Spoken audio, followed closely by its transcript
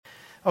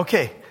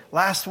Okay,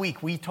 last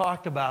week we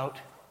talked about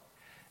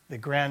the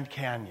Grand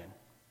Canyon.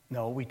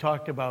 No, we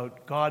talked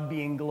about God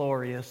being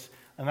glorious,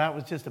 and that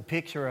was just a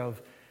picture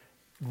of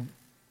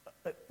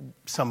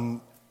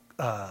some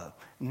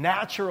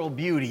natural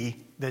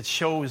beauty that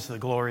shows the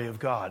glory of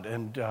God.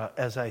 And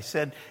as I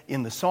said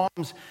in the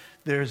Psalms,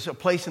 there's a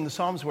place in the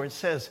Psalms where it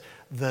says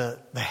the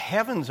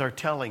heavens are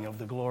telling of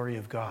the glory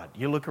of God.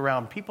 You look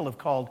around, people have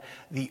called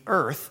the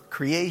earth,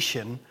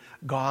 creation,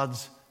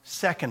 God's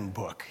second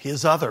book,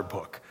 his other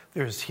book.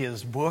 There's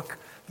his book,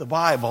 the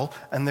Bible,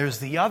 and there's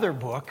the other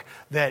book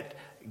that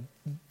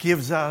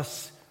gives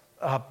us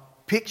a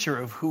picture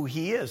of who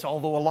he is,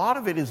 although a lot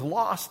of it is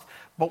lost.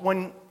 But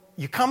when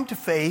you come to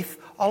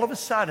faith, all of a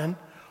sudden,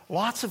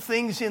 lots of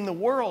things in the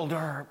world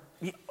are,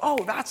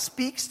 that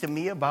speaks to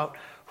me about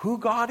who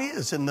God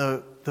is. And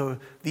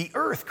the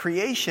earth,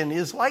 creation,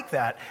 is like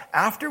that.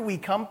 After we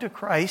come to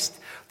Christ,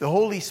 the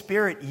Holy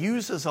Spirit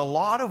uses a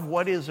lot of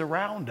what is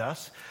around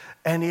us,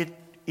 and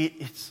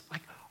it's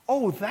like,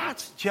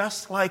 that's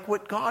just like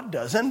what God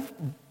does. And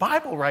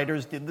Bible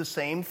writers did the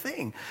same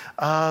thing.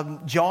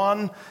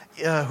 John,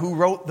 who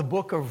wrote the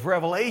book of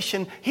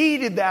Revelation, he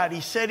did that.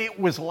 He said it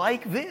was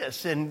like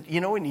this. And,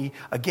 and he,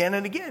 again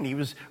and again, he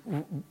was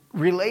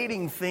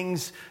relating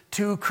things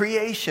to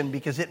creation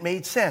because it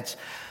made sense.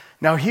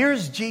 Now,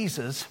 here's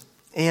Jesus.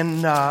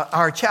 In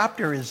our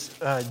chapter is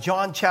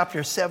John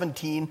chapter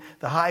 17,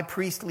 the high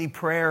priestly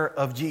prayer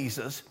of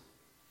Jesus.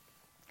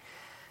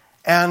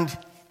 And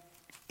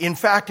in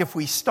fact, if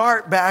we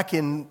start back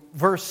in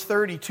verse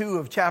 32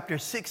 of chapter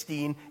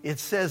 16, it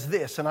says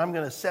this, and I'm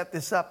going to set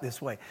this up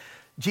this way.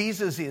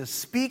 Jesus is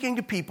speaking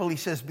to people. He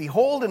says,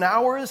 "Behold, an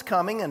hour is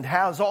coming and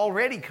has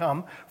already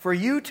come for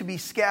you to be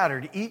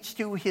scattered, each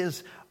to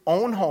his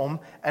own home,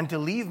 and to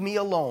leave me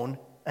alone.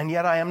 And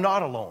yet I am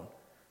not alone,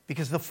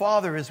 because the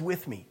Father is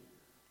with me.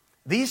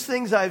 These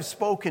things I have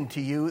spoken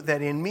to you,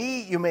 that in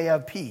me you may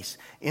have peace.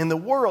 In the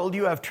world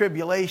you have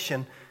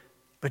tribulation,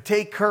 but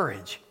take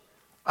courage.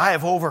 I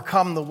have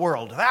overcome the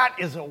world." That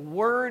is a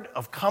word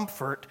of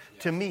comfort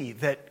to me,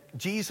 that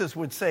Jesus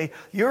would say,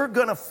 you're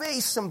going to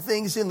face some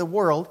things in the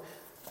world,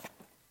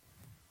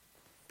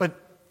 but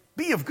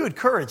be of good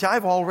courage.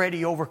 I've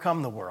already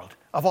overcome the world.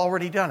 I've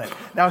already done it.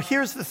 Now,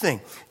 here's the thing.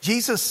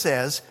 Jesus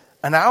says,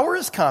 an hour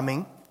is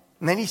coming,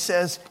 and then he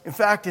says, in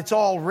fact, it's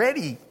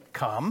already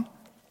come,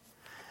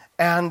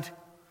 and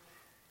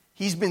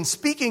he's been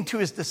speaking to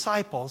his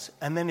disciples,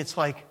 and then it's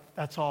like,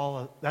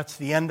 that's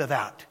the end of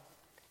that.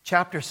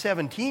 Chapter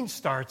 17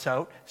 starts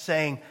out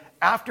saying,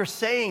 after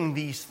saying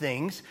these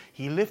things,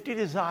 he lifted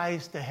his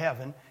eyes to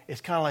heaven.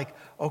 It's kind of like,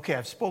 okay,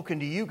 I've spoken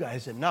to you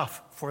guys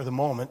enough for the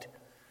moment.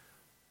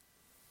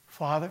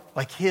 Father,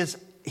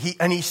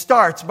 he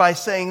starts by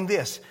saying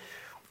this,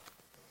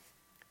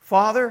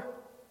 Father,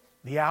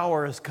 the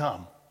hour has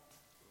come.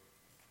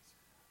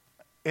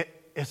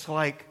 It's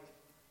like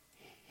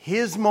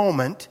his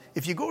moment.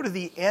 If you go to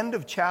the end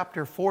of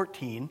chapter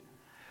 14,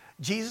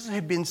 Jesus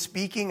had been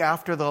speaking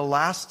after the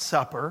Last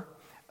Supper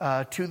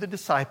to the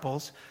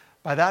disciples.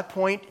 By that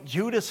point,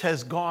 Judas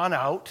has gone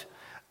out.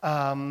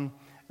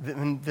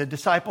 The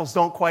disciples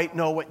don't quite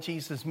know what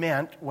Jesus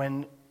meant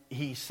when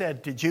he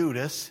said to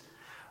Judas,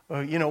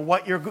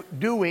 what you're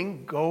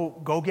doing,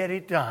 go get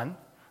it done.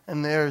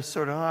 And they're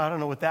sort of, I don't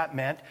know what that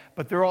meant.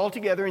 But they're all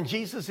together, and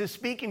Jesus is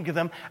speaking to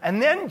them.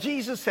 And then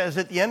Jesus says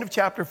at the end of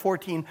chapter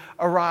 14,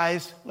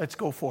 arise, let's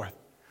go forth.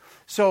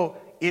 So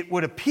it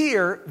would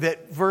appear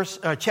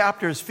that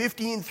chapters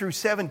 15 through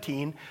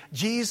 17,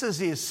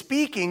 Jesus is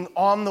speaking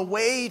on the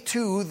way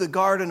to the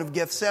Garden of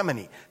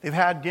Gethsemane. They've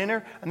had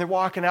dinner and they're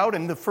walking out,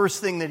 and the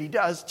first thing that he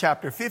does,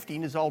 chapter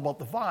 15, is all about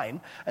the vine.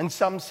 And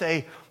some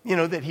say,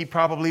 that he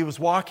probably was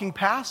walking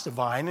past the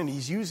vine, and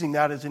he's using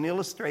that as an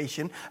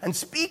illustration and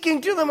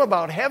speaking to them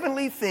about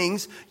heavenly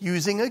things,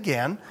 using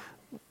again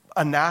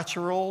a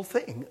natural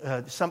thing,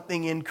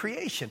 something in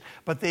creation.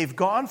 But they've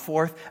gone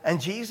forth, and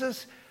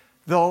Jesus,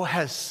 though,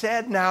 has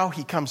said now,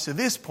 he comes to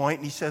this point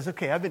and he says,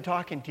 okay, I've been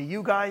talking to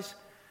you guys.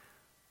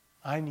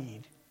 I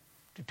need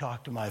to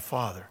talk to my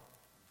Father.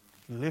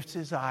 He lifts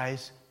his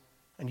eyes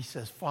and he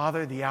says,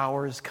 Father, the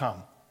hour has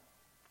come.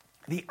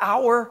 The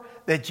hour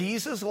that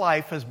Jesus'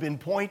 life has been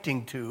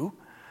pointing to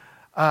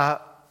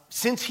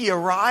since he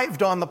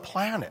arrived on the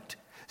planet,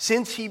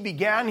 since he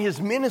began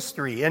his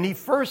ministry. And he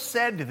first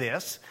said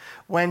this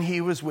when he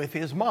was with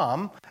his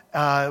mom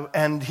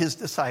and his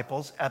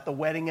disciples at the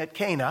wedding at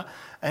Cana.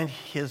 And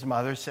his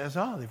mother says,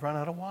 they've run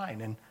out of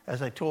wine. And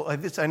as I told,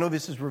 I know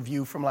this is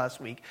review from last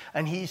week.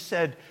 And he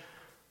said,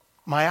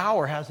 my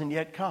hour hasn't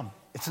yet come.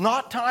 It's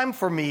not time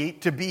for me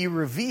to be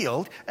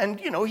revealed. And,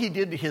 he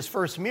did his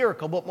first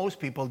miracle, but most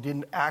people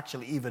didn't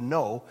actually even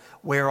know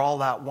where all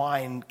that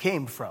wine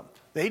came from.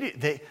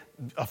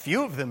 A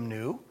few of them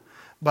knew,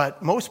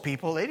 but most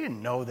people, they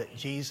didn't know that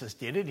Jesus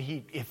did it.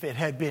 If it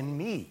had been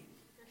me.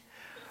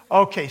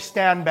 Okay,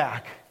 stand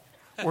back.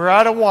 We're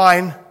out of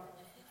wine.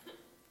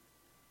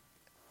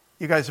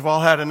 You guys have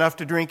all had enough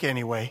to drink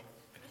anyway,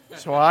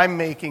 so I'm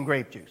making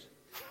grape juice.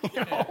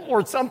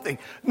 Or something.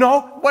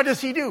 No, what does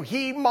he do?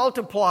 He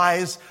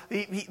multiplies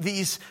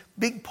these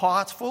big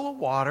pots full of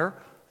water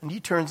and he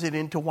turns it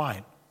into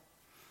wine.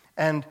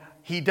 And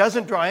he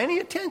doesn't draw any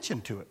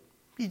attention to it.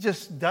 He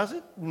just does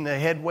it, and the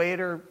head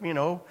waiter,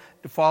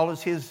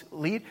 follows his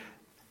lead.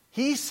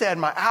 He said,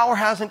 my hour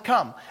hasn't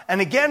come. And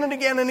again and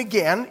again and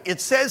again,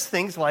 it says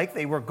things like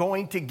they were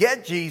going to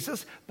get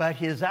Jesus, but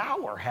his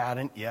hour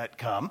hadn't yet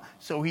come,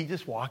 so he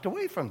just walked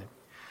away from them.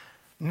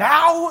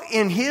 Now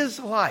in his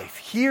life,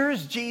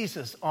 here's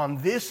Jesus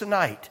on this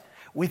night,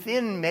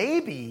 within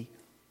maybe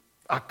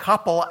a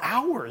couple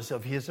hours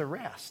of his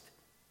arrest.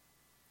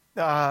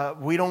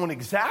 We don't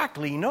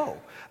exactly know,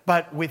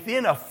 but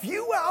within a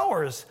few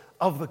hours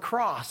of the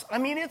cross. I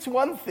mean, it's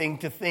one thing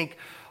to think,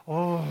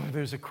 oh,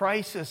 there's a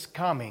crisis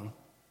coming,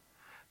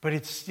 but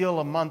it's still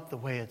a month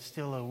away, it's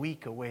still a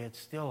week away, it's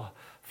still a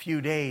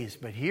few days.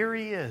 But here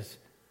he is,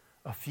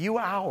 a few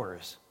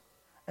hours,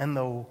 and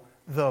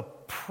the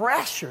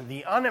pressure,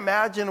 the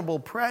unimaginable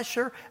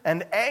pressure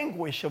and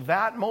anguish of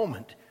that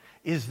moment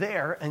is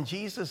there, and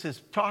Jesus is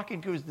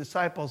talking to his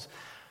disciples,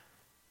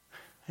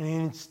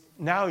 and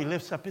now he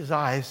lifts up his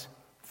eyes.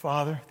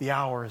 Father, the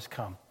hour has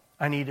come.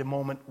 I need a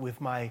moment with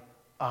my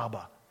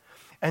Abba.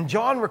 And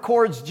John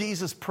records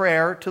Jesus'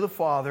 prayer to the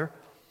Father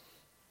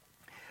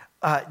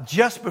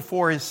just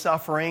before his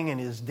suffering and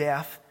his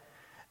death.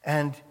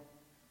 And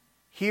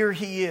here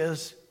he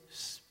is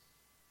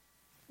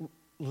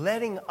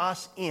letting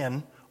us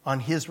in on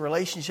his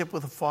relationship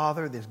with the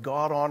Father, this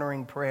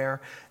God-honoring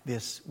prayer,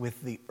 this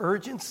with the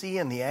urgency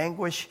and the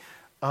anguish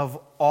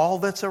of all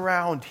that's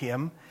around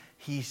him.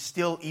 He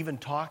still even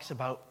talks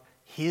about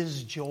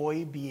his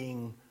joy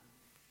being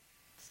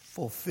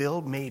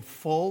fulfilled, made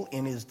full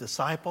in his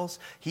disciples.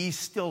 He's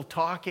still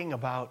talking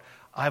about,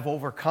 I've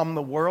overcome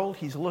the world.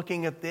 He's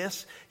looking at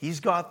this. He's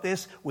got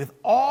this. With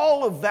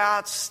all of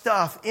that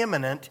stuff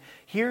imminent,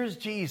 here's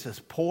Jesus,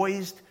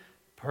 poised,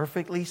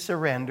 perfectly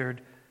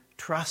surrendered,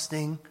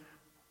 trusting,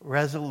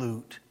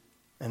 resolute,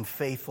 and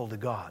faithful to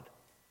God.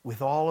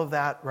 With all of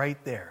that right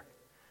there.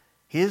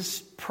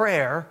 His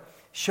prayer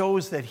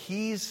shows that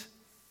he's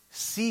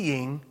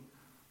seeing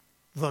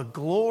the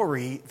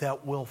glory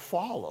that will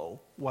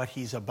follow what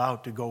he's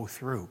about to go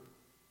through.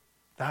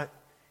 That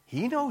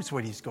he knows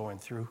what he's going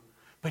through,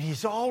 but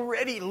he's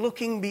already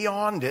looking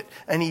beyond it,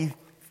 and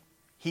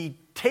he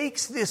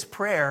takes this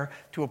prayer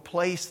to a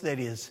place that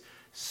is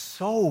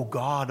so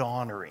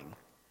God-honoring,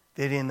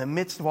 that in the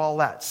midst of all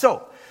that.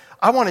 So,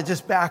 I want to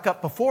just back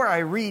up. Before I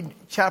read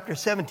chapter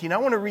 17, I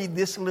want to read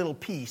this little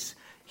piece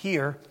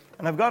here.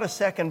 And I've got a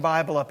second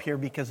Bible up here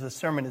because the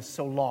sermon is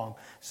so long.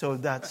 So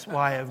that's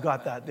why I've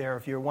got that there,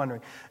 if you're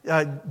wondering.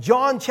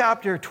 John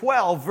chapter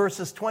 12,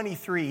 verses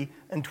 23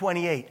 and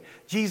 28.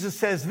 Jesus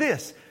says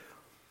this.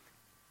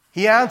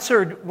 He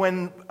answered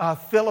when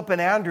Philip and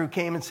Andrew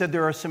came and said,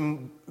 there are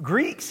some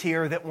Greeks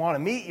here that want to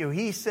meet you.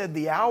 He said,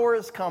 the hour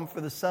has come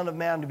for the Son of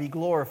Man to be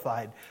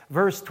glorified.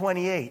 Verse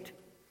 28.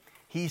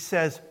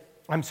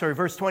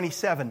 Verse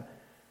 27.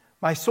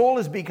 My soul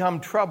has become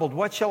troubled.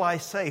 What shall I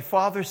say?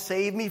 Father,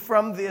 save me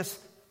from this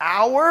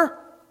hour?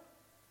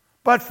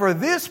 But for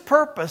this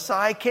purpose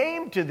I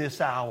came to this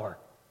hour.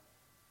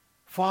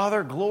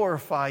 Father,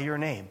 glorify your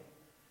name.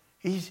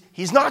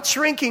 He's not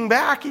shrinking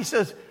back. He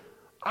says,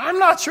 I'm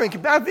not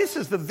shrinking back. This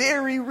is the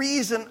very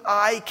reason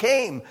I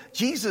came.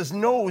 Jesus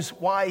knows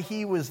why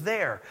he was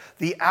there.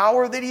 The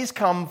hour that he's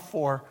come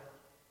for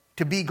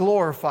to be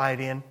glorified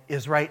in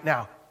is right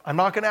now. I'm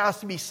not going to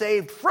ask to be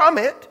saved from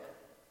it.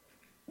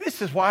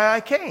 This is why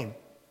I came.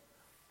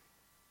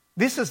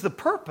 This is the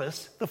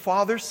purpose the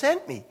Father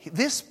sent me.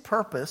 This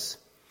purpose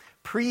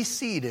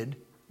preceded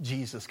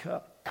Jesus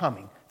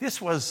coming.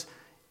 This was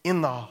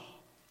in the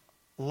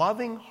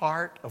loving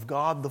heart of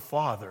God the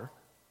Father.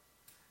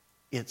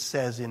 It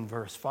says in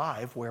verse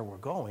 5, where we're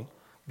going,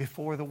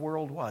 before the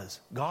world was.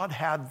 God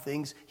had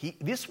things.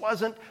 This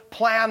wasn't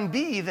plan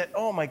B that,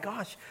 oh my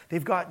gosh,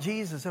 they've got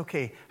Jesus.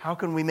 Okay, how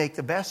can we make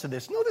the best of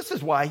this? No, this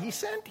is why he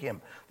sent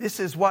him. This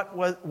is what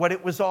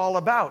it was all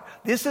about.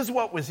 This is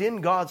what was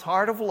in God's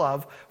heart of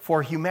love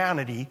for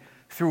humanity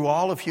through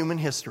all of human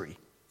history.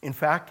 In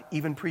fact,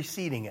 even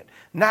preceding it.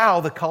 Now,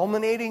 the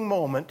culminating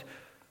moment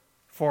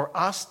for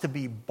us to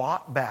be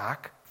bought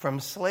back from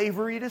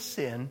slavery to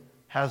sin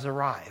has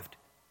arrived.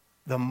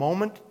 The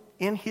moment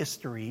in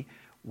history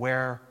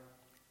where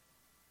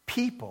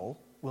people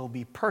will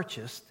be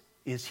purchased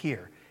is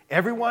here.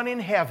 Everyone in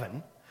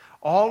heaven,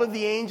 all of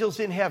the angels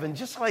in heaven,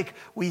 just like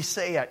we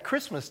say at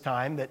Christmas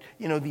time that,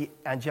 the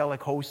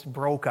angelic host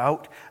broke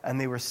out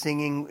and they were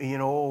singing,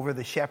 over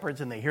the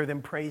shepherds and they hear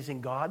them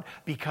praising God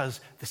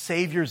because the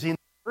Savior's in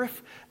the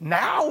earth.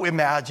 Now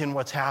imagine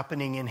what's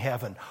happening in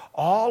heaven.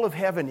 All of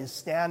heaven is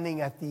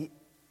standing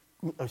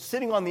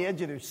sitting on the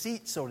edge of their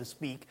seat, so to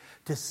speak,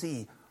 to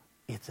see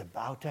it's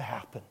about to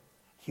happen.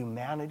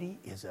 Humanity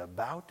is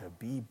about to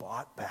be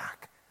bought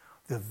back.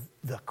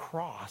 The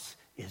cross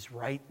is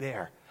right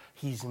there.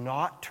 He's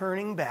not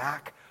turning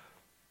back.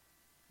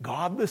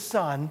 God the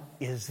Son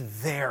is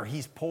there.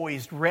 He's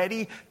poised,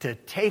 ready to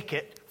take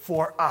it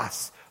for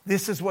us.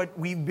 This is what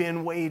we've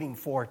been waiting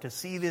for, to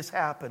see this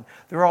happen.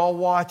 They're all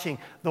watching.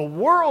 The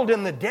world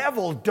and the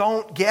devil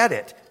don't get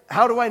it.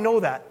 How do I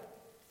know that?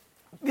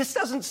 This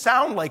doesn't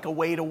sound like a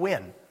way to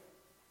win.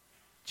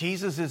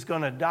 Jesus is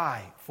going to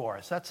die for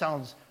us. That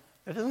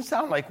doesn't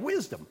sound like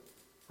wisdom,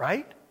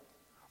 right?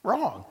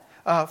 Wrong.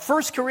 1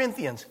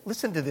 Corinthians,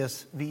 listen to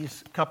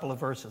these couple of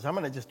verses. I'm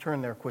going to just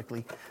turn there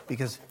quickly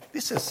because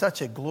this is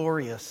such a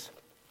glorious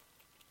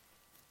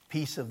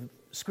piece of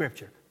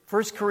Scripture.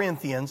 1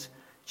 Corinthians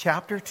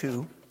chapter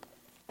 2,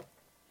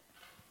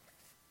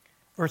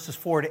 verses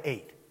 4 to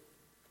 8.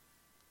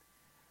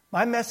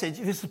 My message,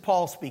 this is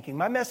Paul speaking,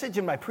 my message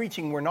and my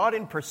preaching were not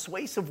in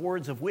persuasive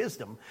words of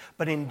wisdom,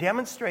 but in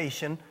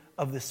demonstration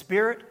of the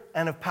Spirit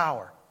and of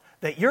power,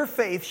 that your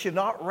faith should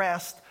not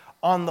rest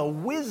on the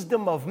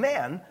wisdom of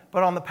men,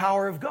 but on the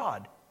power of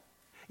God.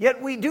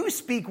 Yet we do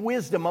speak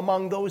wisdom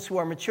among those who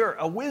are mature,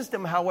 a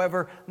wisdom,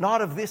 however,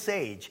 not of this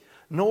age,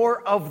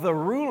 nor of the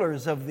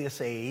rulers of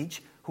this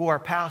age who are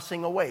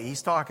passing away.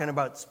 He's talking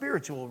about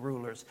spiritual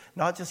rulers,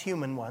 not just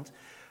human ones.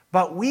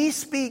 But we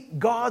speak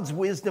God's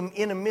wisdom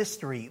in a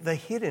mystery, the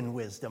hidden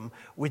wisdom,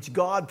 which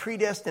God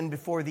predestined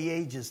before the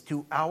ages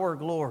to our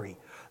glory.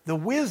 The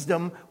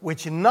wisdom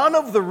which none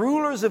of the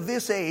rulers of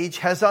this age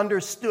has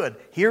understood.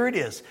 Here it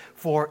is.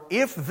 For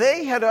if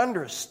they had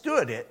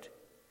understood it,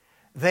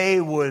 they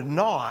would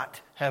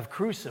not have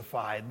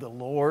crucified the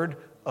Lord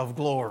of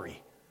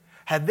glory.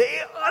 Had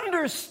they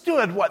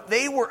understood what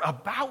they were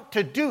about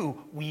to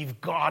do,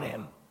 we've got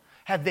him.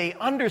 Had they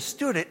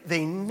understood it,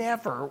 they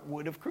never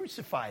would have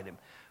crucified him.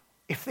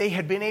 If they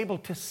had been able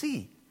to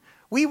see.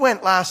 We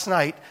went last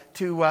night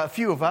to a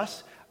few of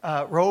us,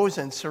 Rose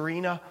and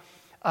Serena,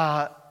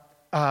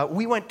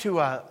 we went to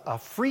a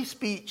free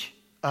speech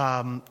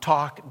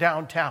talk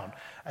downtown.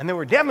 And there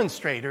were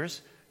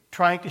demonstrators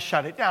trying to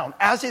shut it down,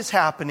 as is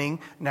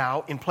happening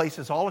now in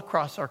places all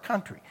across our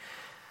country.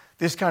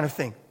 This kind of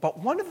thing. But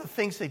one of the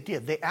things they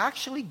did, they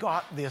actually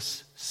got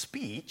this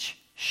speech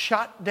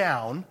shut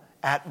down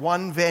at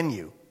one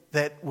venue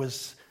that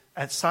was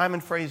at Simon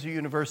Fraser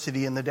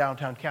University in the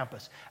downtown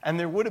campus. And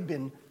there would have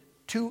been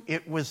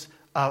it was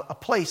a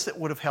place that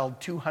would have held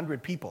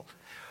 200 people.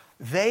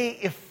 They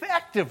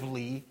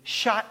effectively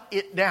shut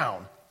it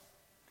down.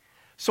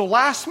 So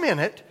last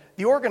minute,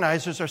 the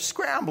organizers are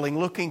scrambling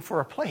looking for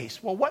a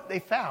place. Well, what they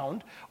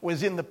found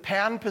was in the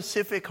Pan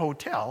Pacific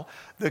Hotel,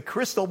 the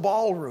Crystal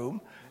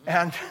Ballroom.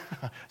 And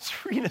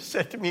Serena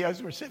said to me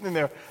as we're sitting in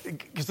there,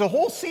 because the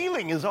whole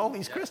ceiling is all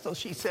these crystals,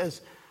 she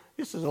says,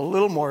 this is a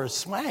little more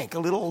swank, a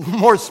little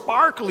more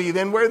sparkly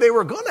than where they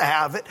were going to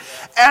have it.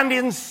 And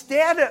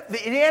instead,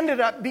 it ended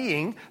up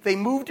being, they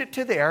moved it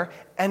to there,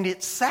 and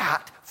it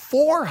sat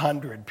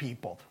 400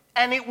 people.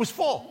 And it was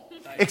full,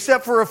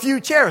 except for a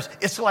few chairs.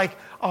 It's like,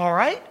 all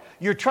right,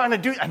 you're trying to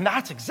do, and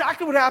that's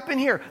exactly what happened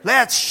here.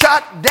 Let's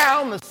shut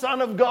down the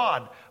Son of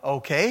God.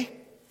 Okay.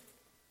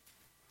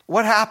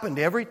 What happened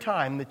every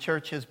time the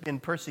church has been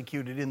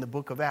persecuted in the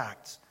book of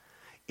Acts?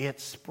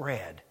 It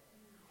spread.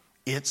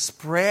 It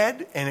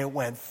spread and it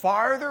went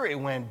farther, it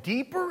went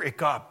deeper, it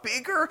got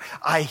bigger.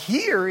 I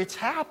hear it's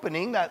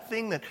happening, that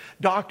thing that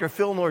Dr.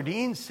 Phil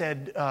Nordin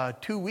said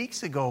 2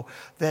 weeks ago,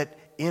 that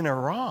in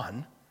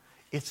Iran,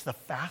 it's the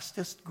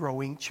fastest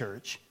growing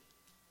church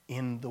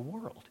in the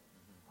world.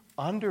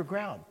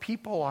 Underground.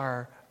 People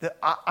are...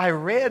 I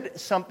read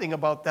something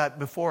about that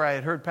before I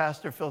had heard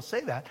Pastor Phil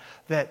say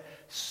that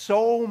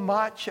so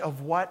much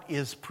of what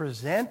is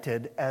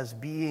presented as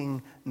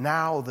being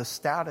now the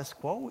status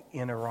quo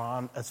in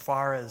Iran, as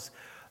far as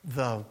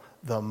the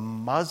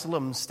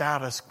Muslim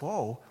status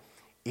quo,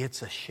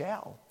 it's a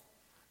shell.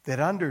 That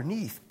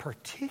underneath,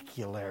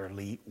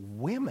 particularly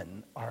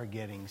women are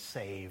getting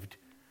saved.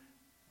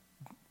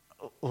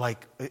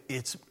 Like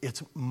it's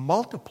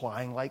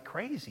multiplying like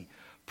crazy.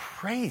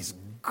 Praise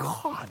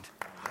God.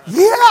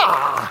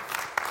 Yeah!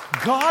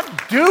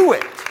 God, do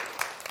it.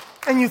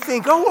 And you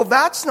think, oh, well,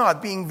 that's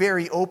not being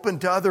very open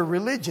to other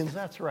religions.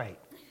 That's right.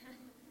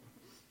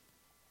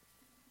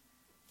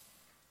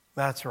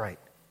 That's right.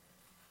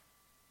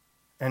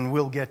 And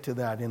we'll get to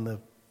that in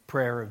the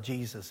prayer of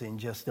Jesus in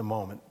just a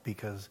moment.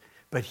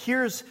 But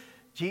here's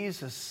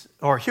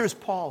here's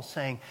Paul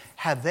saying,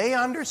 had they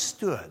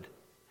understood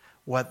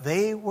what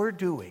they were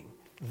doing,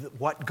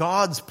 what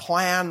God's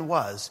plan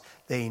was,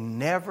 they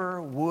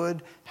never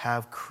would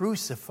have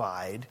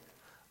crucified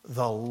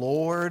the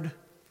Lord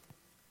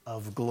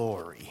of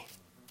glory.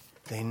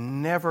 They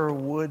never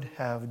would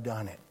have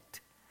done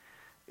it.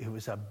 It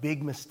was a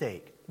big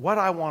mistake. What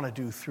I want to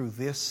do through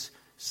this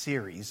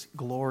series,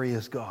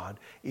 Glorious God,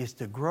 is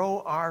to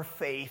grow our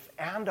faith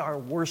and our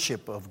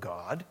worship of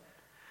God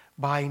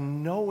by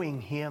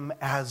knowing Him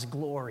as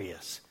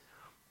glorious,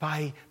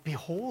 by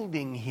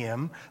beholding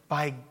Him,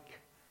 by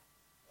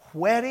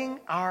whetting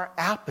our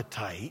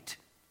appetite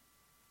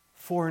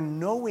for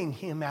knowing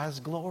Him as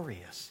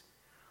glorious.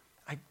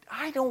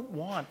 I don't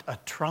want a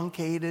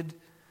truncated,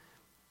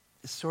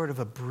 sort of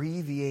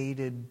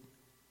abbreviated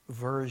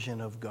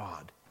version of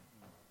God,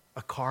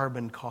 a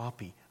carbon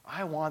copy.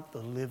 I want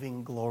the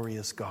living,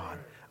 glorious God.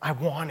 I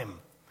want Him.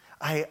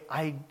 I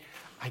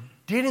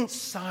didn't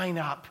sign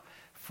up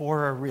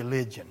for a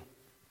religion.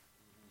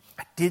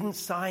 I didn't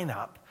sign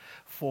up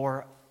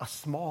for a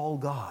small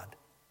God.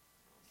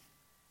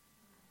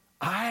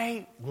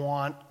 I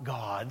want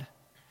God,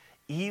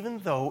 even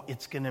though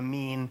it's going to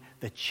mean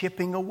the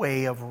chipping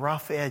away of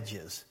rough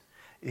edges.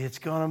 It's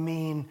going to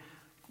mean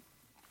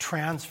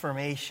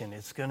transformation.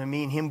 It's going to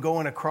mean him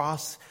going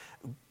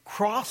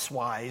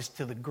crosswise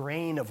to the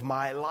grain of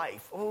my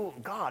life. Oh,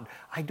 God,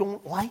 I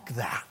don't like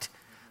that.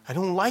 I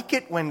don't like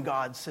it when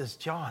God says,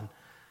 John,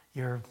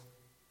 you're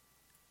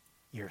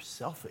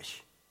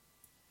selfish.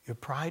 You're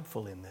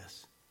prideful in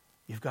this.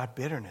 You've got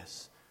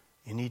bitterness.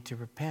 You need to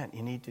repent.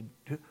 You need to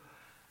do.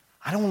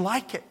 I don't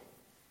like it.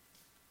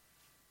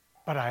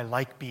 But I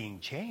like being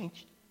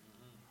changed.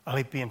 I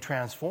like being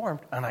transformed.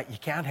 And you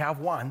can't have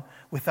one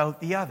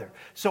without the other.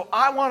 So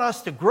I want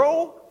us to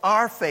grow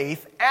our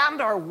faith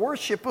and our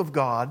worship of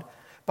God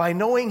by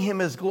knowing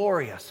him as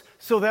glorious,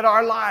 so that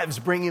our lives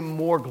bring him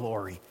more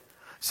glory,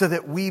 so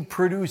that we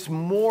produce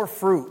more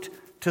fruit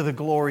to the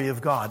glory of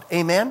God.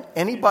 Amen?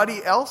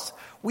 Anybody else?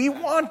 We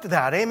want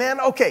that. Amen?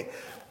 Okay.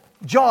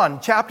 John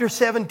chapter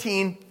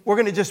 17, we're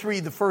going to just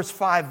read the first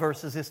 5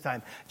 verses this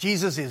time.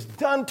 Jesus is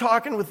done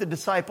talking with the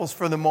disciples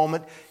for the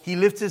moment. He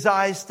lifts his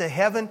eyes to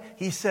heaven.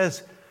 He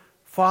says,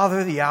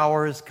 Father, the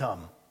hour has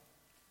come.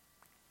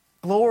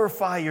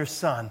 Glorify your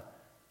Son,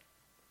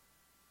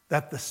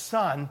 that the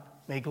Son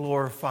may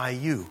glorify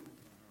you.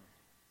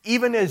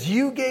 Even as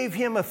you gave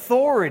him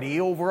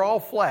authority over all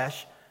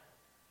flesh,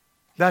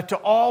 that to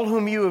all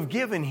whom you have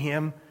given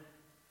him,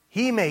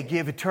 he may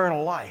give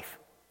eternal life.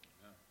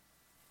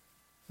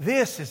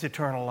 This is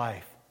eternal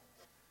life,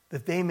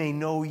 that they may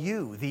know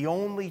you, the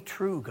only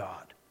true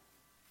God,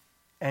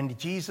 and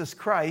Jesus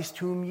Christ,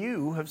 whom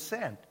you have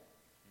sent.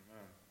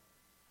 Amen.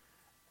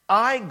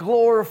 I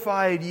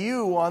glorified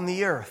you on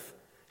the earth,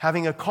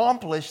 having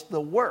accomplished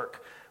the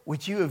work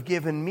which you have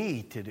given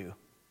me to do.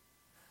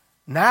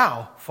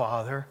 Now,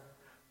 Father,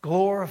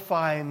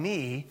 glorify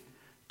me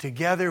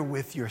together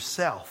with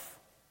yourself,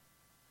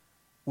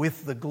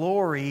 with the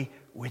glory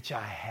which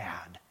I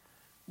had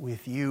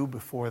with you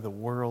before the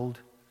world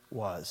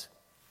was.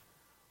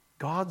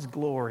 God's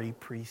glory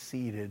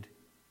preceded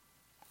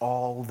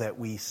all that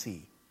we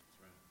see.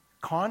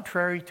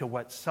 Contrary to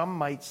what some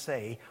might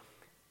say,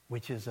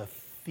 which is a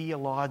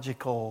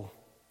theological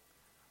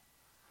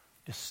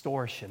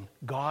distortion,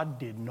 God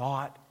did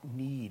not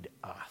need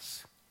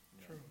us.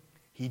 True.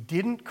 He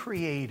didn't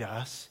create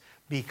us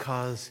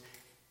because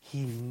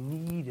he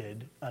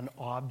needed an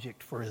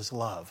object for his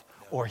love,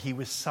 or he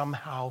was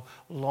somehow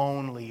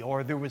lonely,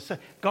 or there was...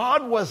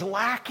 God was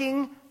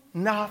lacking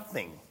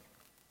nothing.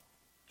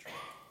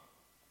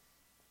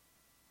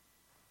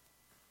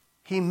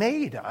 He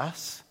made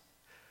us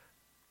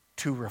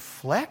to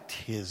reflect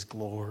his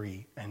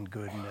glory and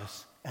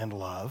goodness and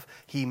love.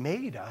 He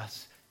made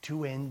us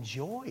to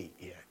enjoy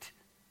it.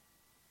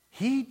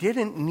 He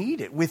didn't need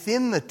it.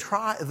 Within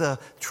the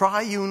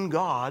triune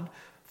God,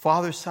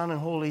 Father, Son, and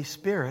Holy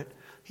Spirit,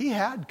 he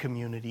had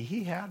community.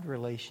 He had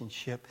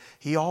relationship.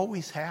 He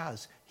always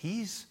has.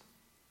 He's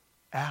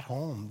at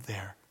home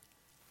there.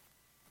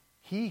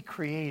 He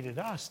created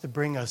us to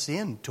bring us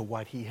into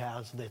what he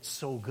has that's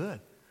so good.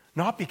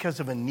 Not because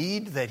of a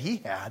need that he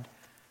had,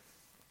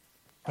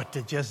 but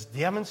to just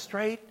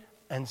demonstrate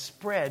and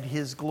spread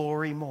his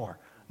glory more.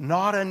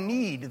 Not a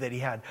need that he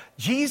had.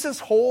 Jesus'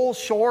 whole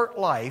short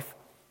life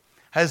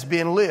has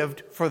been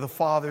lived for the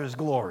Father's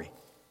glory.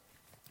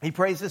 He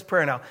prays this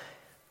prayer now.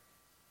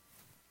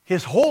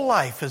 His whole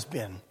life has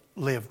been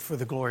lived for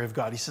the glory of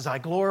God. He says, I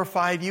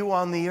glorified you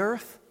on the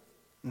earth.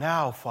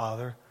 Now,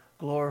 Father,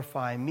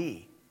 glorify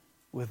me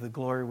with the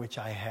glory which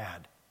I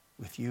had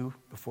with you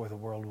before the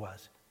world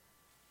was.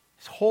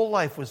 His whole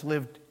life was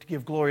lived to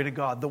give glory to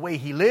God. The way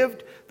he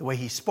lived, the way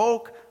he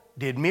spoke,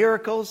 did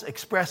miracles,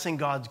 expressing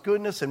God's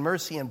goodness and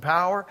mercy and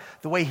power,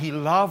 the way he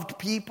loved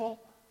people.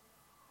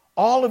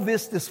 All of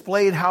this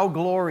displayed how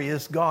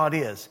glorious God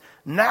is.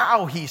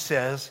 Now, he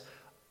says,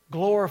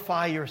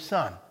 glorify your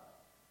Son,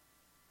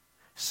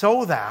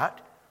 so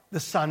that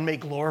the Son may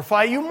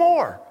glorify you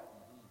more.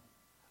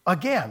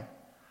 Again,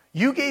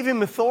 you gave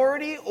him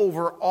authority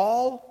over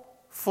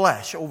all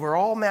flesh, over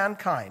all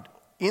mankind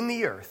in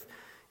the earth.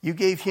 You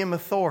gave him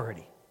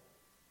authority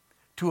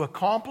to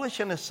accomplish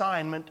an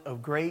assignment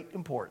of great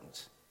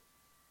importance,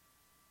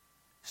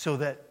 so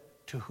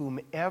that to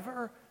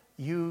whomever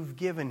you've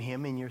given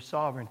him in your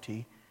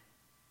sovereignty,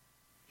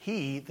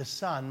 he, the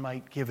Son,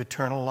 might give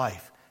eternal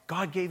life.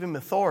 God gave him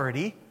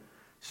authority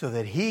so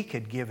that he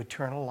could give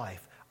eternal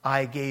life.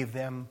 I gave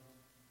them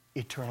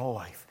eternal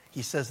life.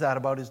 He says that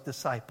about his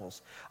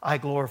disciples. I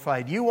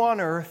glorified you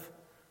on earth.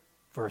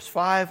 Verse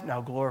 5,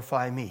 now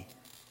glorify me.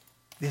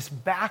 This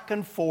back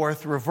and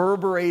forth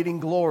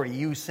reverberating glory.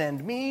 You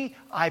send me,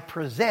 I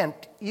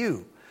present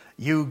you.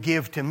 You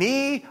give to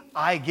me,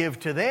 I give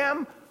to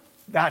them.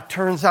 That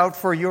turns out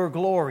for your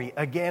glory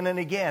again and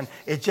again.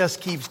 It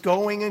just keeps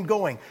going and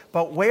going.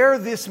 But where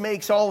this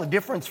makes all the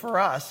difference for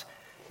us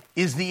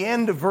is the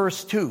end of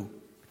verse 2.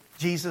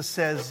 Jesus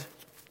says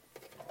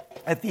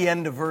at the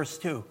end of verse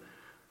 2,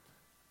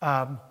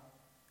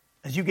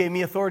 as you gave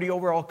me authority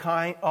over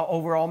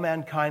all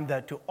mankind,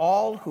 that to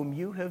all whom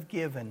you have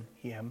given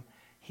him,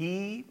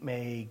 he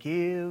may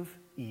give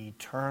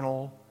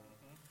eternal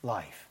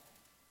life.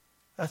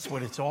 That's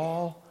what it's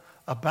all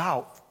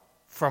about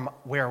from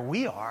where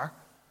we are.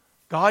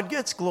 God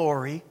gets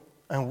glory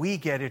and we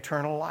get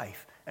eternal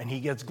life. And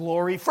he gets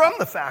glory from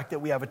the fact that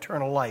we have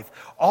eternal life.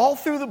 All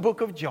through the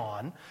book of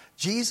John,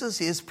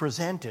 Jesus is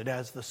presented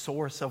as the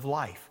source of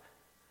life.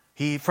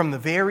 From the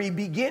very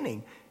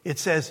beginning, it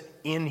says,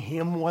 in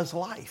him was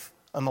life,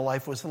 and the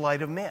life was the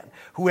light of men.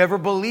 Whoever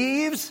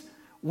believes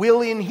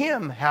will in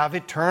him have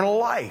eternal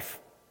life.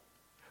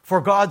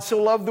 For God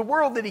so loved the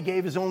world that he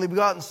gave his only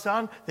begotten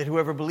Son, that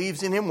whoever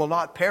believes in him will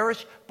not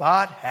perish,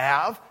 but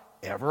have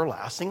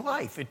everlasting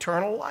life,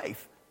 eternal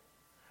life.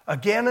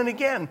 Again and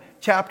again,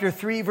 chapter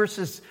 3,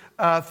 verses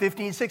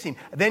 15 and 16.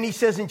 Then he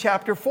says in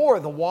chapter 4,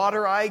 the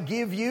water I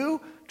give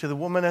you, to the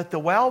woman at the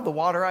well, the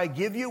water I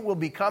give you will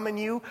become in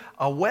you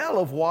a well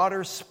of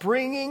water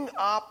springing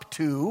up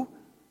to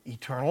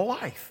eternal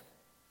life.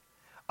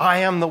 I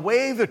am the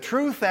way, the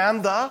truth,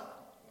 and the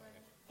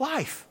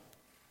life.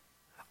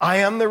 I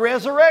am the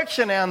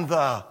resurrection and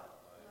the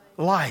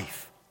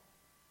life.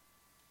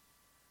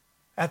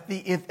 At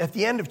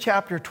the end of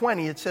chapter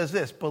 20, it says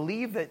this,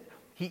 believe that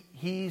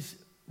he's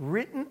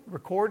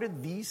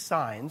recorded these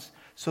signs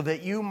so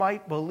that you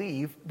might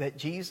believe that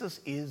Jesus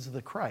is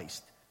the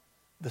Christ,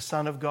 the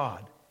Son of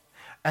God,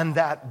 and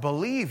that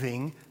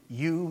believing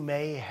you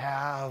may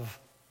have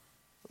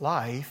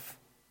life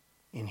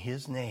in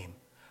his name.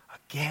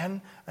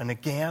 Again and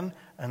again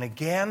and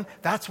again.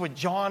 That's what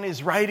John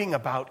is writing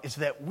about, is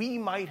that we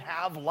might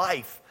have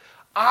life.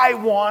 I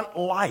want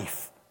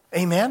life.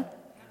 Amen?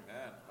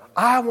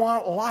 I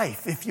want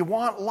life. If you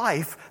want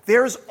life,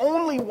 there's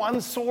only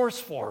one source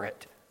for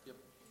it.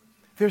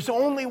 There's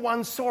only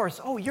one source.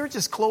 Oh, you're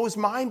just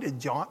closed-minded,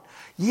 John.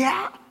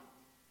 Yeah.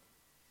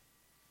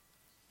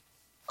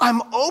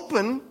 I'm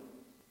open,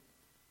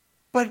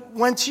 but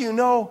once you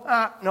know,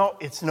 no,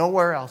 it's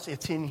nowhere else.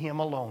 It's in him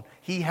alone.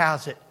 He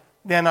has it.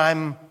 Then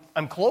I'm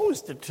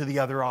closed to the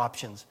other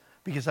options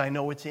because I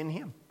know it's in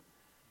him.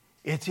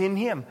 It's in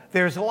him.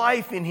 There's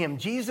life in him.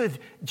 Jesus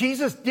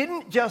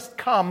didn't just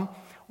come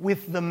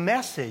with the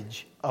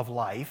message of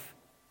life.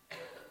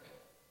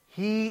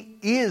 He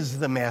is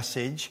the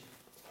message,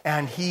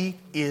 and he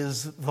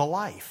is the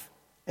life.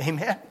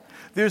 Amen?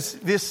 There's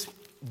this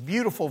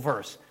beautiful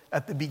verse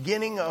at the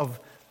beginning of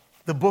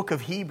the book of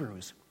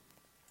Hebrews,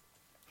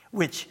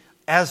 which,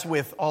 as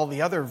with all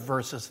the other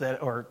verses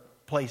or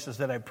places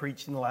that I've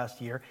preached in the last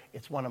year,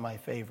 it's one of my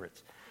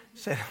favorites.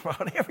 Said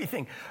about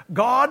everything.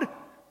 God,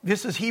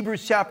 this is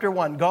Hebrews chapter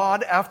 1.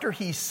 God, after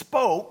he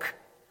spoke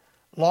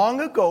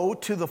long ago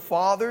to the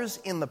fathers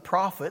in the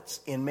prophets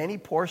in many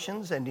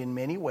portions and in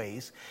many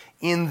ways,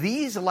 in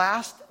these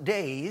last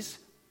days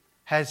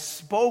has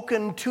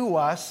spoken to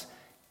us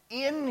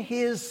in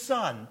his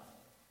Son.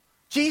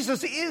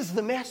 Jesus is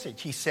the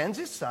message. He sends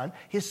his Son.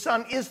 His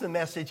Son is the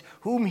message,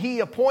 whom he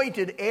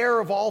appointed heir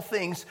of all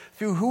things,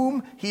 through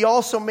whom he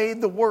also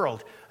made the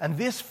world. And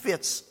this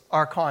fits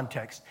our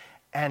context.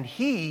 And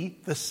he,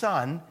 the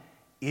Son,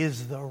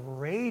 is the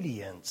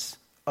radiance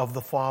of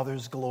the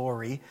Father's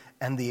glory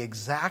and the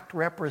exact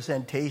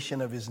representation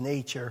of his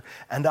nature,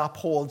 and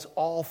upholds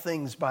all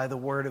things by the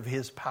word of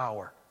his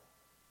power.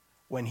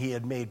 When he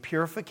had made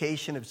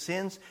purification of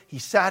sins, he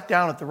sat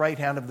down at the right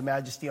hand of the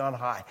Majesty on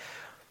high.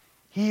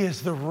 He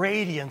is the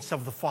radiance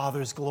of the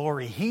Father's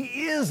glory.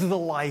 He is the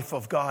life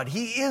of God.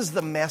 He is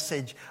the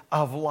message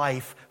of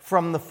life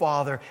from the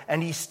Father.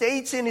 And he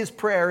states in his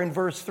prayer in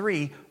verse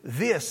 3,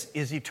 this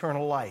is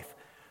eternal life,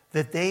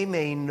 that they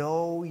may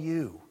know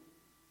you,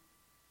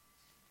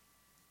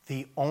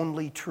 the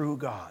only true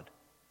God,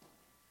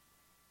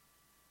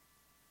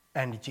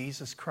 and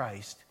Jesus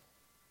Christ,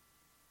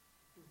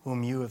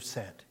 whom you have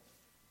sent.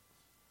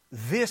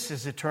 This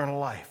is eternal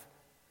life,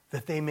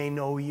 that they may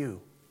know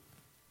you,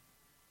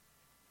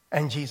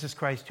 and Jesus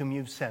Christ whom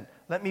you've sent.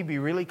 Let me be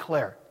really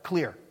clear,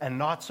 and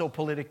not so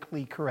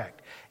politically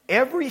correct.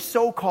 Every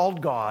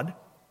so-called God,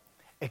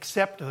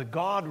 except the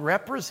God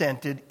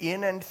represented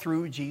in and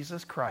through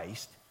Jesus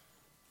Christ,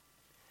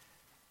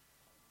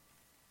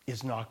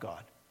 is not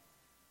God.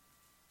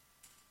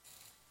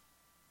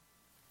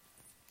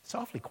 It's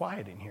awfully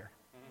quiet in here.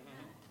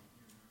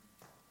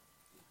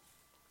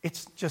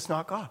 It's just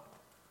not God.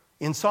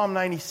 In Psalm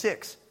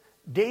 96,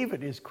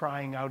 David is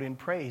crying out in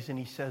praise, and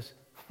he says,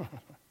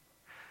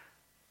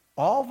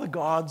 all the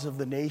gods of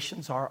the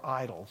nations are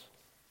idols.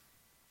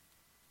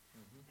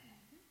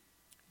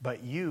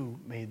 But you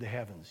made the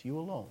heavens, you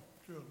alone.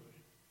 Truly.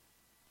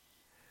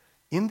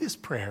 In this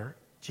prayer,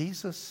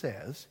 Jesus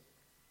says,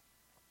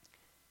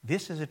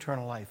 this is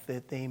eternal life,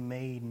 that they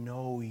may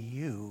know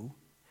you,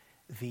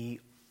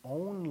 the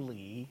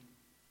only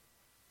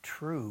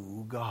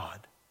true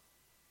God.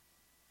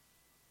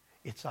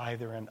 It's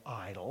either an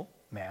idol,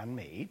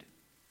 man-made,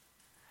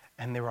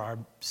 and there are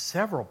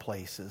several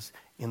places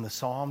in the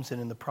Psalms and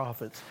in the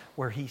prophets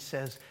where he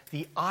says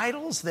the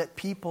idols that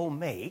people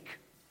make,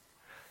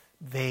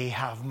 they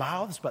have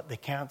mouths but they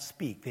can't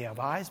speak. They have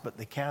eyes but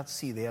they can't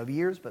see. They have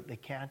ears but they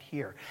can't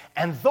hear.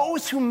 And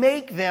those who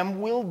make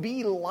them will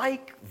be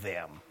like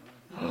them.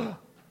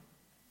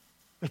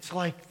 It's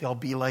like they'll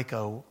be like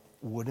a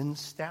wooden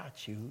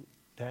statue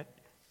that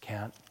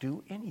can't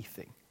do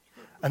anything.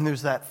 And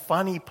there's that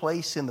funny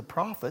place in the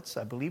prophets,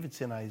 I believe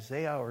it's in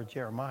Isaiah or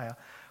Jeremiah,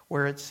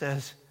 where it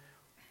says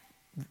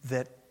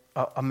that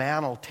a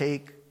man will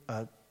take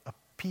a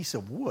piece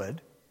of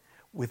wood,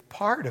 with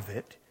part of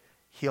it,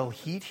 he'll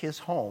heat his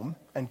home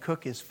and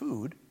cook his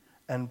food,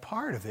 and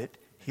part of it,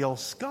 he'll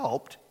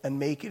sculpt and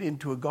make it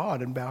into a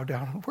god and bow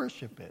down and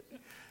worship it.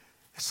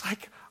 It's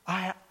like,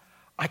 I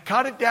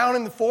cut it down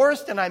in the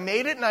forest and I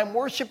made it and I'm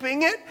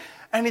worshiping it.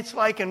 And it's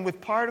like, and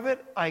with part of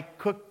it, I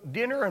cooked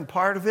dinner, and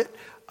part of it,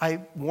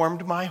 I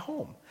warmed my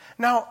home.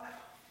 Now,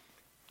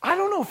 I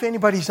don't know if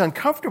anybody's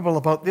uncomfortable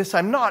about this.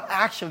 I'm not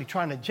actually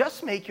trying to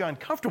just make you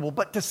uncomfortable,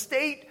 but to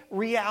state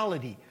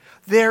reality.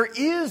 There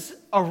is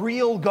a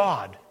real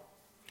God.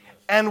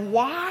 And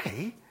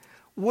why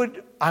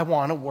would I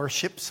want to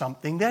worship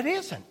something that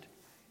isn't?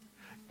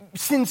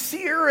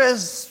 Sincere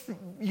as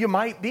you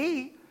might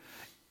be,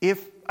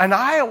 and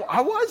I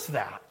was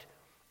that.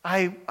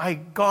 I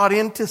got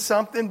into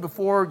something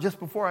just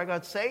before I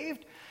got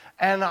saved,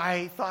 and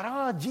I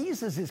thought,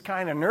 Jesus is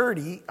kind of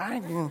nerdy. I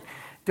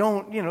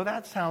don't,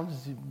 that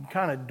sounds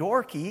kind of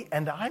dorky,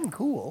 and I'm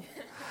cool.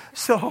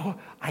 So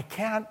I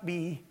can't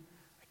be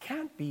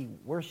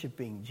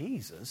worshiping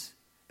Jesus.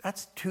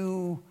 That's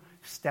too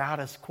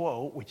status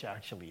quo, which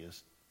actually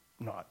is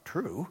not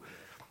true.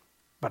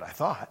 But I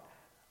thought,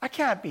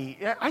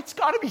 it's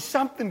got to be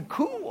something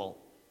cool.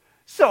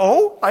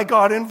 So I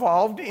got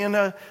involved in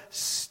a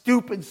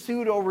stupid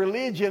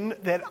pseudo-religion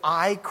that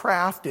I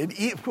crafted.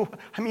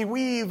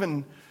 We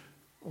even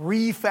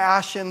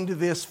refashioned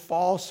this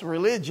false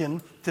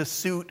religion to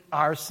suit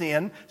our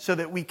sin so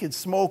that we could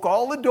smoke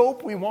all the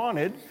dope we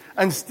wanted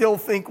and still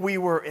think we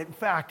were, in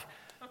fact,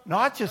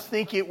 not just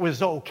think it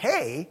was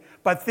okay,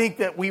 but think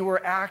that we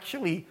were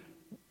actually,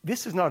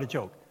 this is not a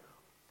joke.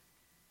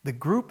 The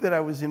group that I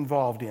was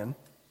involved in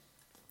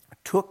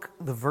took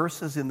the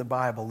verses in the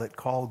Bible that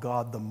call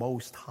God the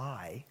Most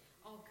High.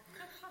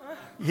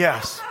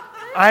 Yes,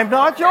 I'm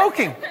not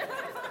joking.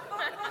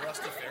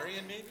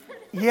 Rastafarian, maybe?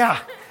 Yeah,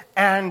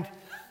 and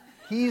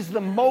He's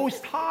the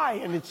Most High,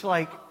 and it's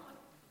like,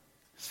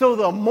 so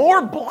the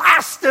more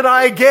blasted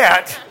I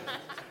get,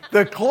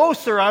 the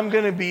closer I'm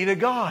going to be to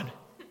God.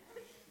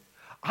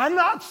 I'm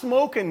not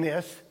smoking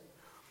this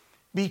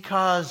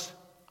because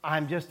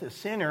I'm just a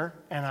sinner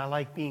and I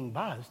like being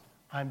buzzed.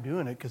 I'm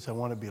doing it because I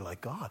want to be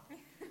like God.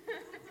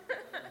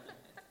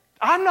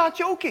 I'm not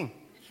joking.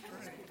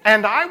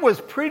 And I was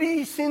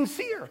pretty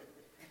sincere.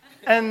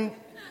 And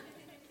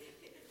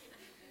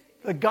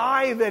the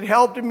guy that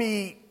helped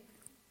me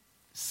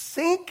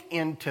sink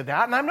into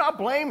that, and I'm not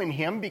blaming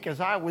him because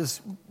I was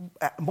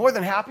more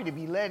than happy to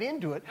be led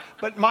into it,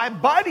 but my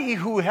buddy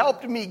who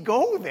helped me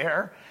go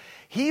there,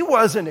 he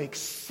was an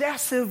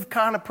excessive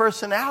kind of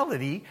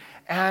personality,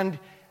 and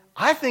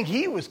I think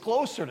he was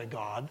closer to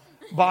God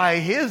by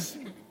his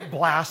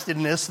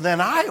blastedness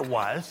than I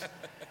was.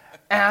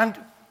 And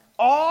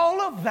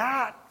all of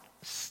that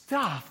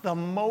stuff, the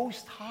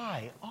Most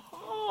High,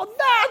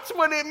 that's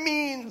what it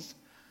means.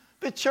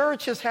 The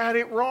church has had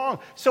it wrong.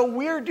 So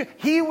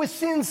he was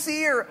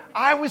sincere,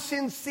 I was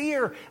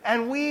sincere,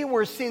 and we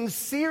were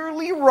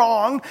sincerely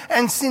wrong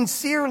and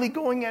sincerely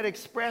going at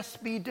express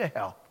speed to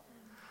hell.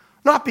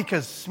 Not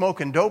because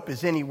smoking dope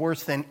is any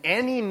worse than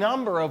any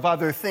number of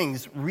other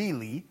things,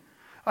 really.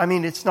 I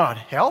mean, it's not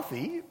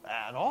healthy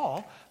at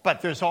all,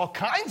 but there's all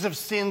kinds of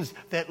sins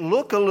that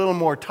look a little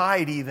more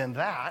tidy than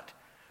that,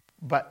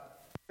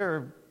 but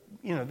they're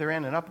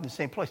ending up in the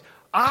same place.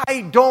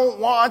 I don't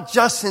want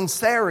just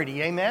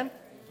sincerity, amen?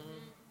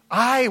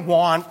 I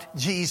want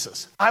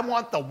Jesus. I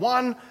want the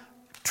one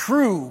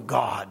true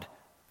God,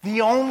 the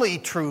only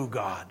true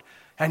God.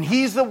 And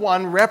He's the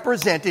one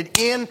represented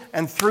in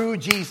and through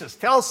Jesus.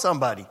 Tell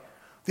somebody,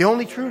 the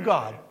only true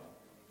God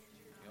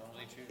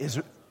is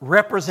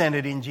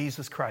represented in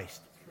Jesus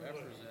Christ.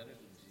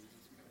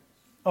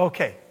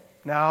 Okay,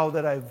 now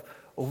that I've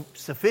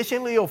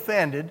sufficiently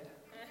offended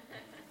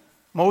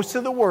most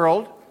of the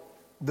world,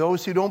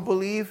 those who don't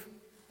believe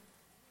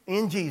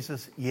in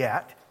Jesus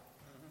yet,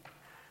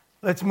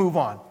 let's move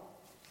on.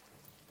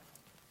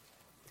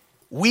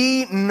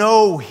 We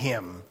know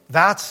Him.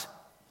 That's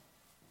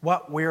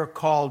what we're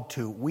called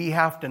to. We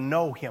have to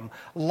know Him.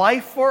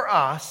 Life for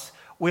us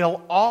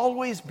will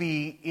always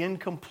be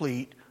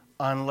incomplete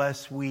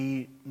unless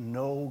we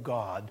know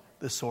God,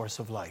 the source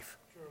of life.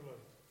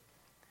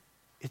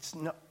 It's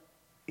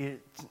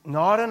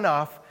not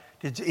enough.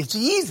 It's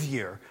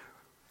easier.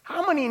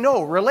 How many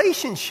know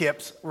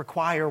relationships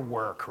require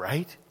work,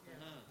 right?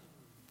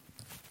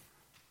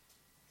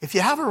 If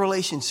you have a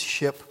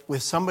relationship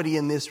with somebody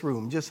in this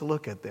room, just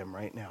look at them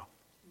right now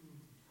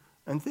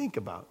and think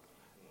about it.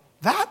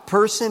 That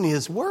person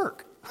is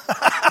work.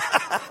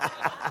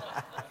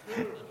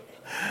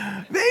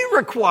 They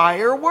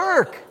require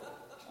work.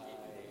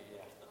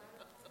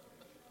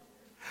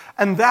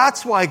 And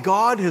that's why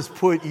God has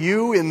put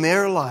you in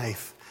their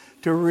life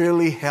to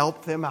really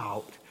help them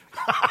out.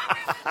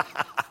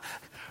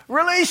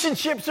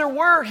 Relationships are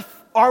work.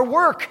 our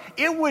work.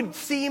 It would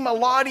seem a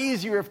lot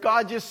easier if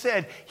God just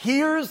said,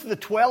 here's the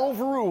 12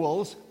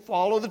 rules,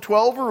 follow the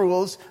 12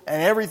 rules,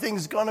 and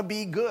everything's going to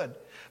be good.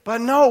 But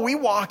no, we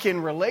walk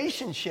in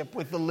relationship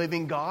with the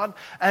living God.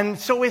 And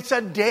so it's a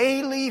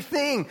daily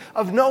thing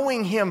of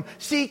knowing Him,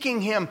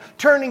 seeking Him,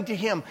 turning to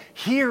Him,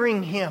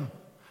 hearing Him,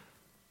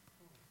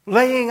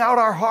 laying out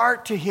our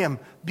heart to Him,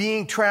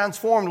 being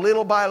transformed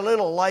little by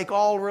little like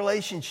all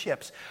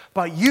relationships.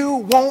 But you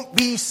won't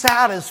be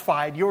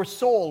satisfied. Your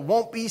soul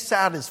won't be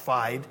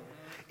satisfied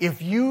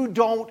if you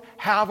don't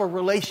have a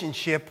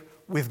relationship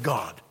with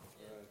God.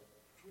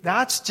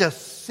 That's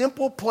just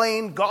simple,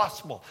 plain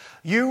gospel.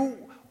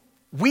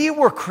 We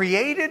were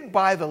created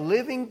by the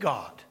living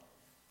God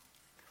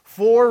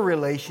for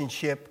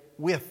relationship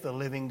with the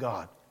living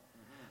God.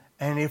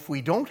 And if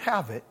we don't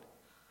have it,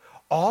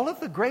 all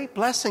of the great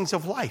blessings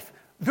of life,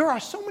 there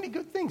are so many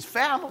good things.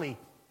 Family,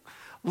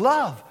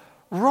 love,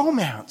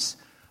 romance,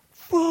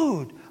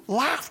 food,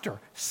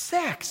 laughter,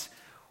 sex,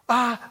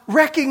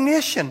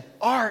 recognition,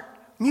 art,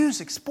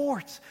 music,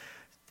 sports,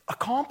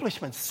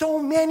 accomplishments. So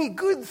many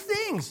good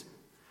things.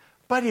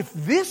 But if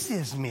this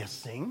is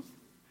missing,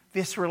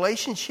 this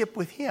relationship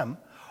with Him,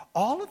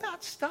 all of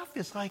that stuff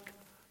is like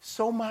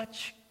so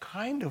much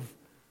kind of,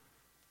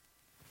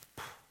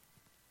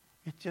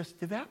 it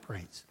just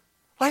evaporates.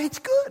 Like it's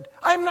good.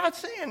 I'm not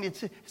saying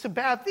it's a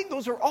bad thing.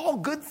 Those are all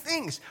good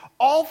things.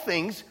 All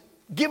things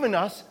given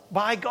us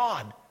by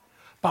God.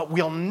 But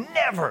we'll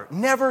never,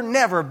 never,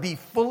 never be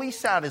fully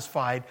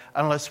satisfied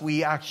unless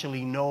we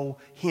actually know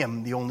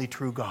Him, the only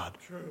true God.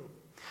 True.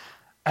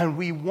 And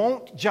we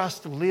won't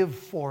just live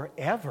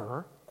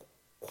forever,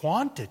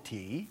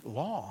 quantity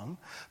long,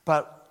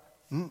 but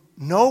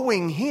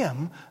knowing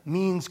Him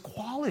means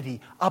quality,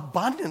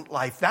 abundant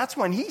life. That's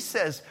when He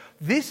says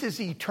this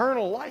is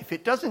eternal life.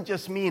 It doesn't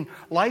just mean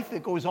life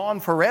that goes on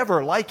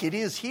forever like it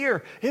is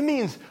here. It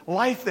means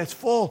life that's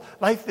full,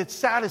 life that's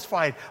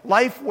satisfied,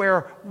 life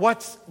where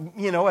what's,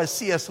 as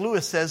C.S.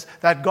 Lewis says,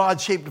 that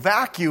God-shaped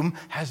vacuum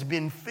has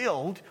been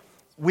filled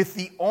with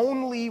the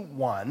only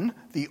one,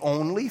 the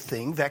only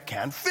thing that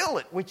can fill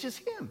it, which is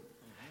Him.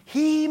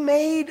 He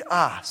made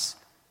us.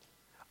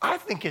 I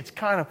think it's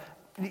kind of,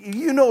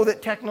 that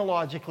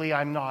technologically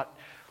I'm not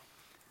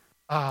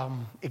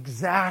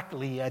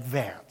exactly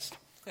advanced.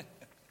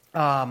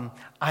 I'm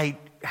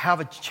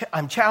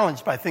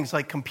challenged by things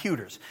like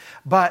computers.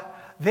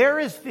 But there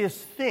is this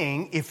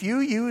thing, if you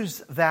use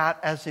that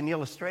as an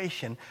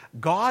illustration,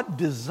 God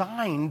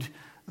designed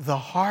the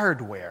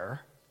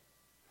hardware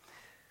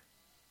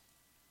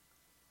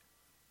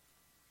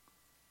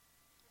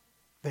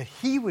that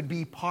He would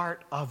be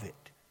part of it.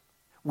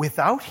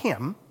 Without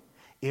Him,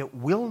 it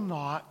will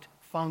not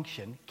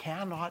function,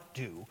 cannot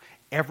do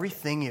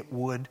everything it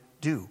would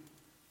do.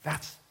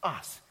 That's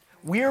us.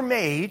 We're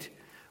made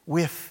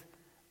with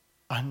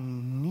a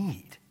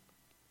need.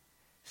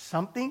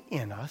 Something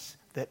in us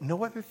that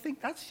no other thing,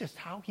 that's just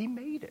how He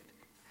made it.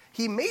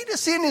 He made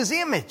us in His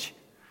image.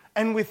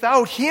 And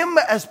without Him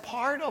as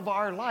part of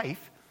our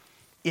life,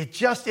 it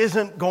just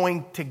isn't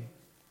going to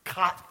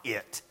cut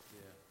it.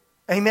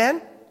 Yeah.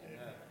 Amen? Yeah.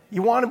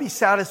 You want to be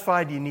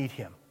satisfied, you need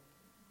Him.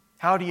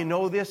 How do you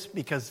know this?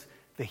 Because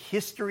the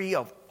history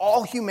of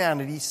all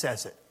humanity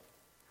says it.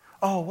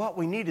 Oh, what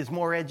we need is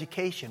more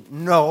education.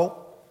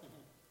 No.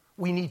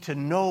 We need to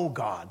know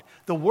God.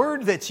 The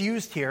word that's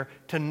used here,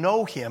 to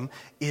know Him,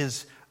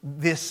 is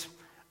this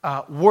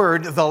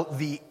word,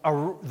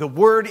 the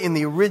word in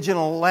the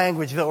original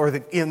language,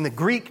 in the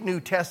Greek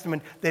New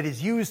Testament that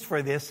is used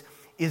for this,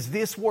 is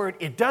this word.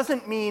 It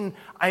doesn't mean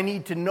I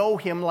need to know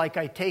Him like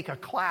I take a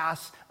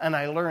class and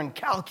I learn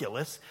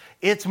calculus.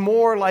 It's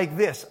more like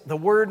this. The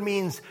word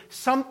means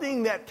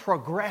something that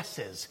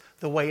progresses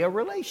the way a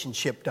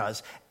relationship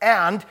does.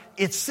 And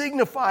it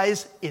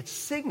signifies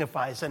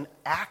an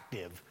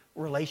active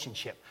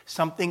relationship,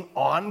 something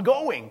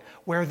ongoing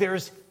where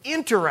there's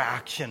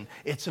interaction.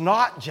 It's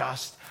not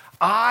just,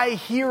 I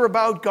hear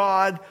about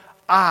God,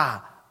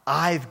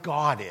 I've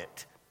got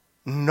it.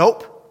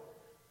 Nope.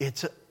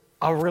 It's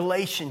a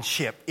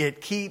relationship.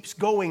 It keeps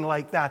going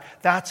like that.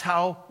 That's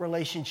how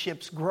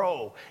relationships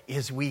grow,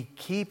 is we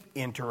keep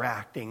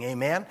interacting.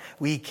 Amen?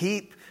 They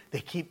keep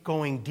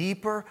going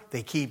deeper.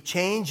 They keep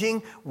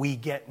changing. We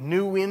get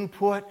new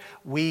input.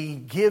 We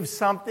give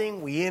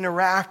something. We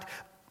interact.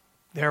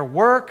 Their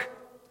work,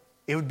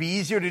 it would be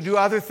easier to do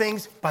other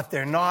things, but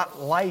they're not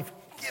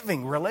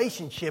life-giving.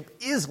 Relationship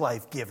is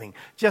life-giving.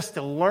 Just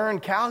to learn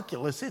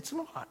calculus, it's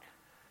not.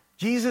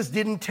 Jesus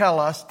didn't tell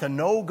us to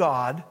know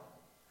God.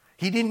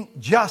 He didn't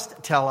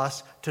just tell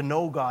us to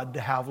know God to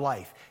have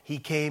life. He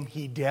came,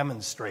 He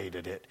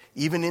demonstrated it.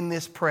 Even in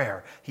this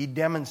prayer, He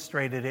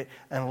demonstrated it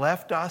and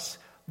left us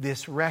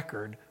this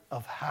record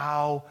of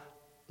how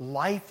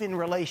life in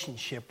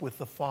relationship with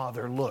the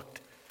Father looked.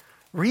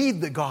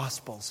 Read the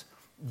Gospels.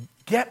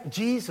 Get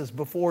Jesus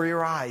before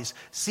your eyes.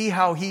 See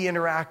how He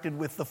interacted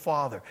with the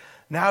Father.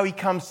 Now He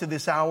comes to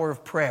this hour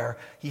of prayer.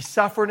 He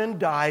suffered and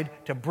died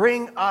to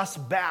bring us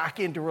back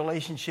into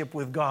relationship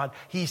with God.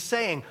 He's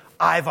saying,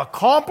 I've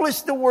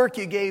accomplished the work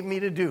You gave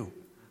Me to do.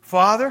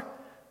 Father,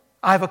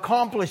 I've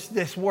accomplished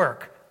this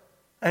work,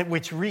 and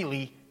which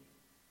really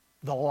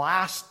the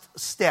last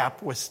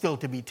step was still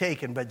to be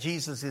taken. But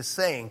Jesus is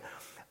saying,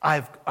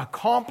 I've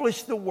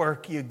accomplished the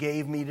work you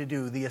gave me to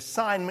do, the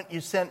assignment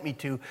you sent me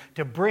to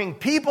bring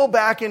people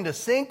back into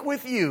sync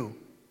with you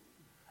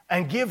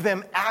and give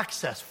them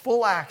access,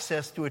 full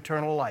access to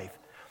eternal life.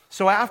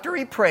 So after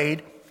he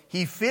prayed,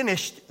 he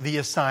finished the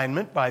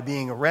assignment by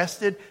being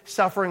arrested,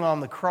 suffering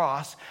on the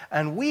cross,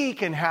 and we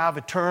can have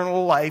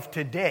eternal life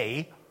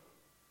today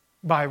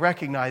by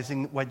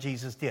recognizing what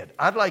Jesus did.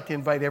 I'd like to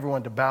invite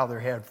everyone to bow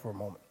their head for a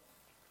moment.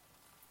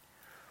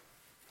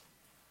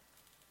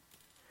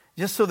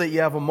 Just so that you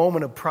have a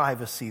moment of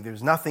privacy.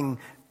 There's nothing,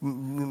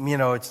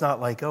 it's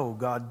not like, oh,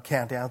 God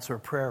can't answer a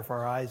prayer if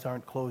our eyes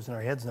aren't closed and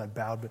our head's not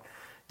bowed, but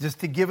just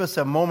to give us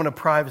a moment of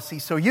privacy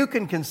so you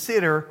can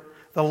consider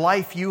the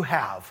life you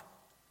have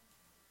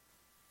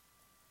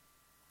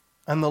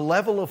and the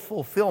level of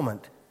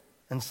fulfillment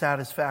and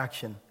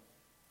satisfaction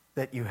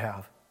that you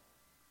have.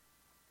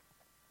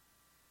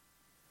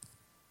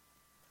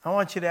 I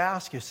want you to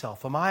ask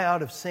yourself, am I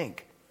out of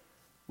sync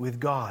with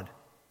God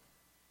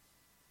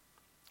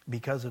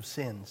because of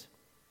sins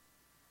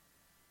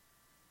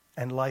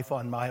and life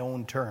on my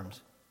own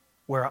terms,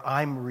 where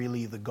I'm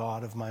really the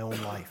God of my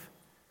own life?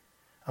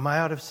 Am I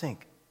out of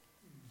sync?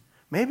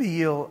 Maybe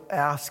you'll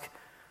ask,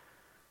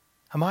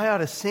 am I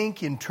out of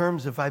sync in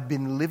terms of I've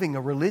been living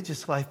a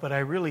religious life, but I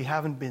really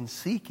haven't been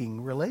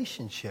seeking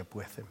relationship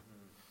with Him?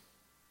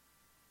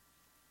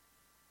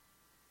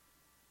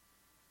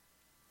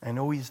 I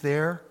know He's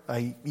there.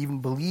 I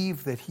even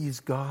believe that He's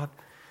God,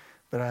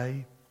 but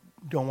I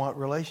don't want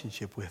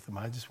relationship with Him.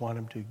 I just want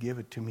Him to give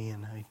it to me,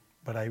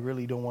 but I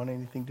really don't want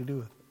anything to do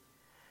with it.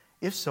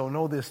 If so,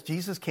 know this: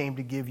 Jesus came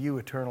to give you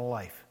eternal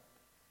life.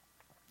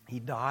 He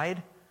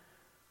died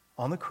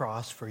on the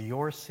cross for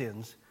your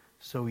sins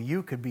so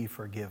you could be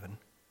forgiven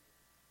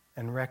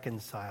and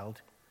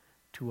reconciled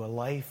to a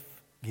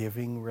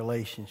life-giving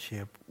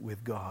relationship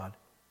with God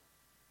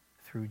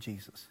through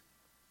Jesus.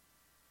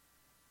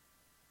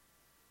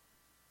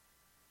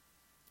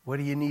 What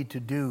do you need to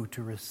do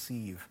to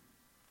receive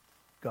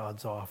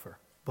God's offer?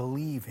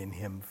 Believe in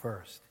Him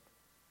first.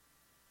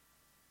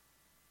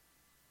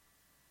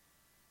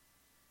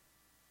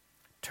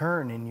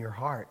 Turn in your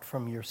heart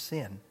from your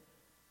sin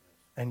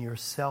and your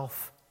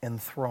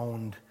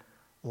self-enthroned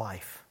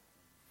life,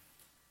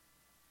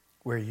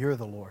 where you're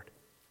the Lord,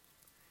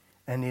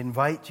 and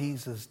invite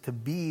Jesus to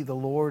be the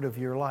Lord of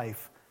your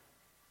life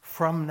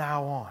from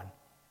now on.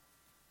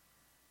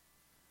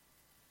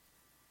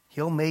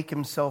 He'll make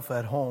Himself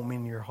at home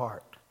in your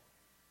heart,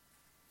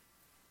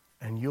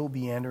 and you'll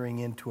be entering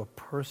into a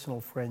personal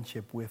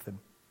friendship with Him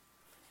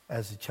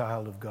as a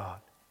child of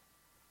God.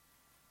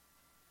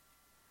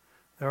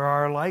 There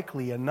are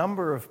likely a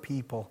number of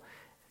people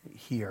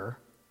here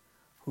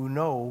who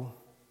know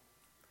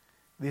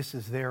this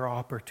is their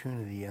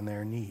opportunity and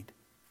their need.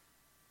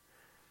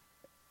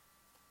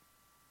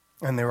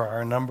 And there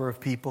are a number of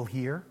people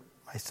here,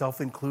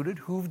 myself included,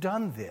 who've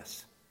done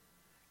this.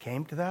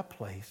 Came to that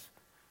place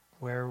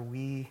where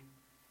we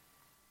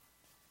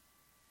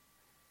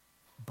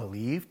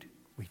believed,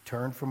 we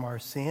turned from our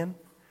sin,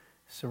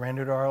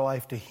 surrendered our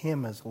life to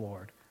Him as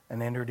Lord,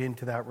 and entered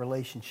into that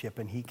relationship,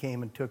 and He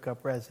came and took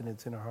up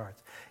residence in our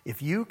hearts.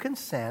 If you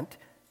consent,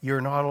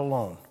 you're not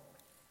alone.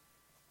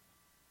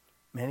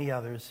 Many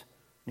others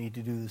need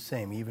to do the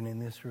same, even in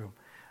this room.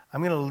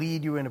 I'm going to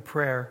lead you in a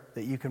prayer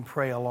that you can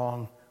pray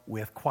along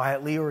with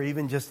quietly, or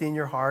even just in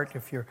your heart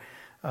if you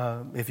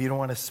don't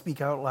want to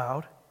speak out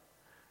loud.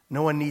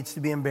 No one needs to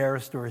be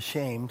embarrassed or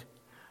ashamed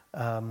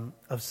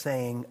of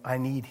saying, I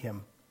need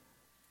Him,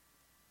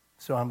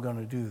 so I'm going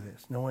to do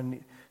this.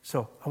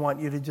 So I want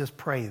you to just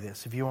pray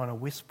this. If you want to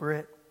whisper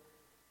it,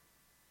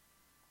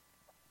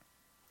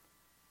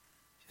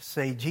 just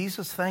say,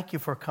 Jesus, thank you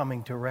for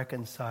coming to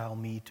reconcile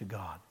me to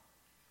God.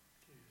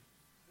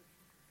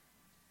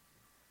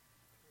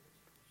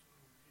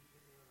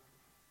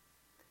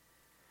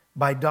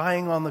 By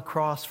dying on the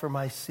cross for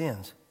my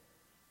sins,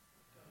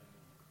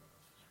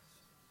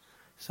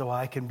 so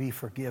I can be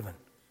forgiven.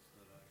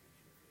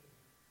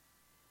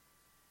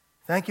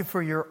 Thank you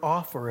for your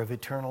offer of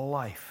eternal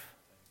life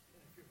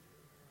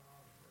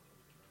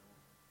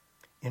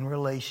in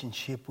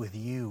relationship with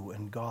you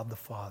and God the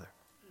Father.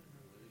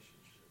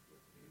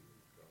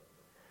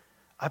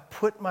 I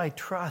put my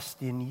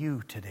trust in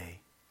you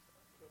today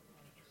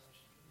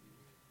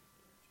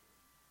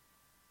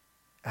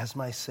as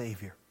my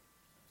Savior.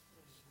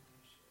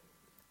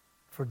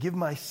 Forgive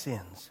my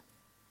sins,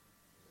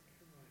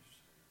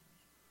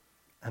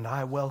 and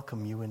I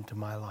welcome you into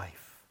my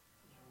life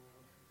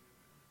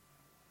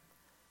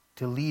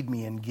to lead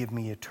me and give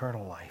me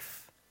eternal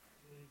life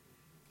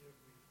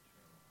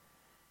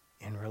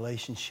in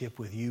relationship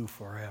with you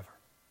forever.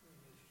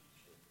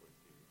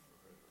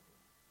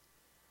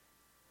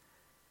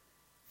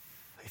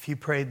 If you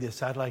prayed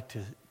this, I'd like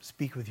to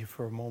speak with you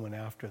for a moment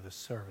after the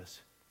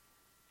service.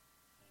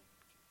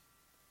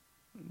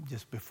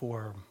 Just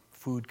before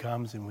food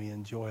comes and we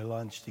enjoy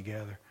lunch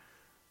together.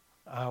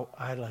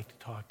 I'd like to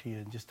talk to you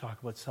and just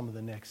talk about some of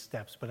the next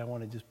steps, but I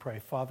want to just pray.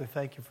 Father,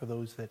 thank you for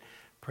those that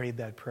prayed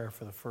that prayer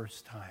for the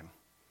first time.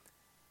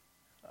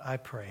 I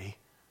pray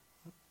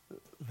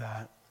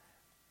that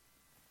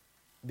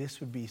this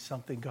would be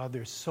something, God,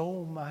 there's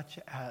so much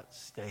at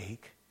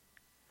stake.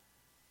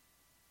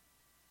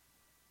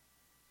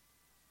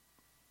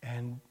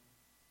 And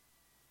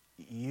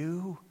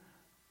you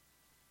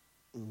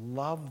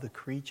love the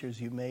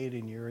creatures you made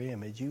in your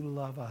image. You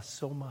love us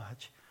so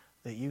much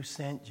that you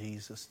sent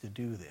Jesus to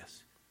do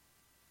this.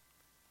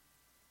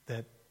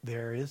 That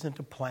there isn't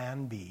a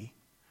plan B,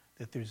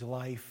 that there's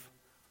life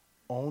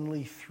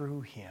only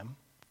through him,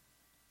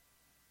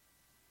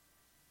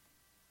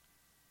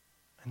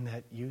 and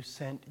that you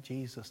sent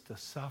Jesus to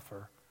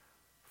suffer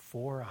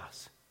for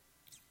us.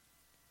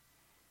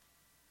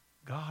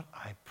 God,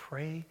 I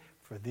pray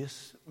for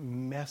this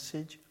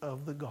message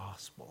of the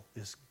gospel,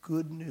 this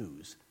good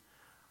news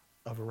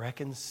of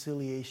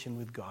reconciliation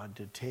with God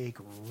to take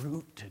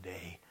root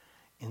today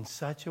in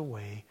such a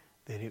way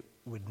that it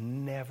would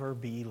never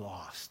be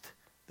lost,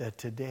 that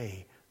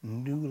today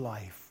new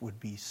life would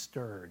be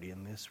stirred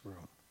in this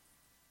room.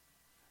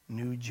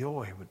 New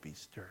joy would be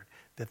stirred,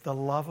 that the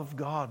love of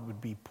God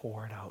would be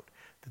poured out,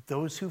 that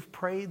those who've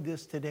prayed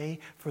this today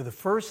for the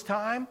first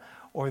time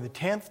or the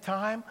 10th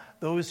time,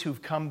 those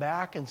who've come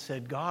back and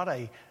said,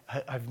 God,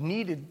 I've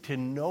needed to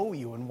know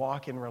you and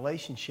walk in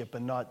relationship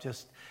and not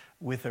just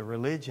with a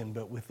religion,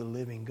 but with the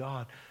living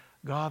God.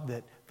 God,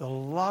 that the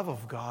love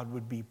of God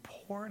would be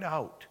poured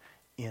out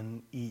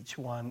in each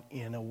one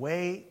in a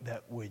way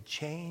that would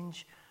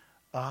change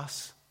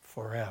us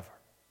forever.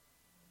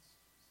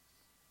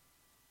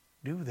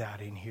 Do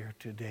that in here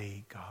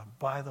today, God,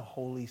 by the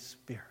Holy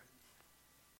Spirit.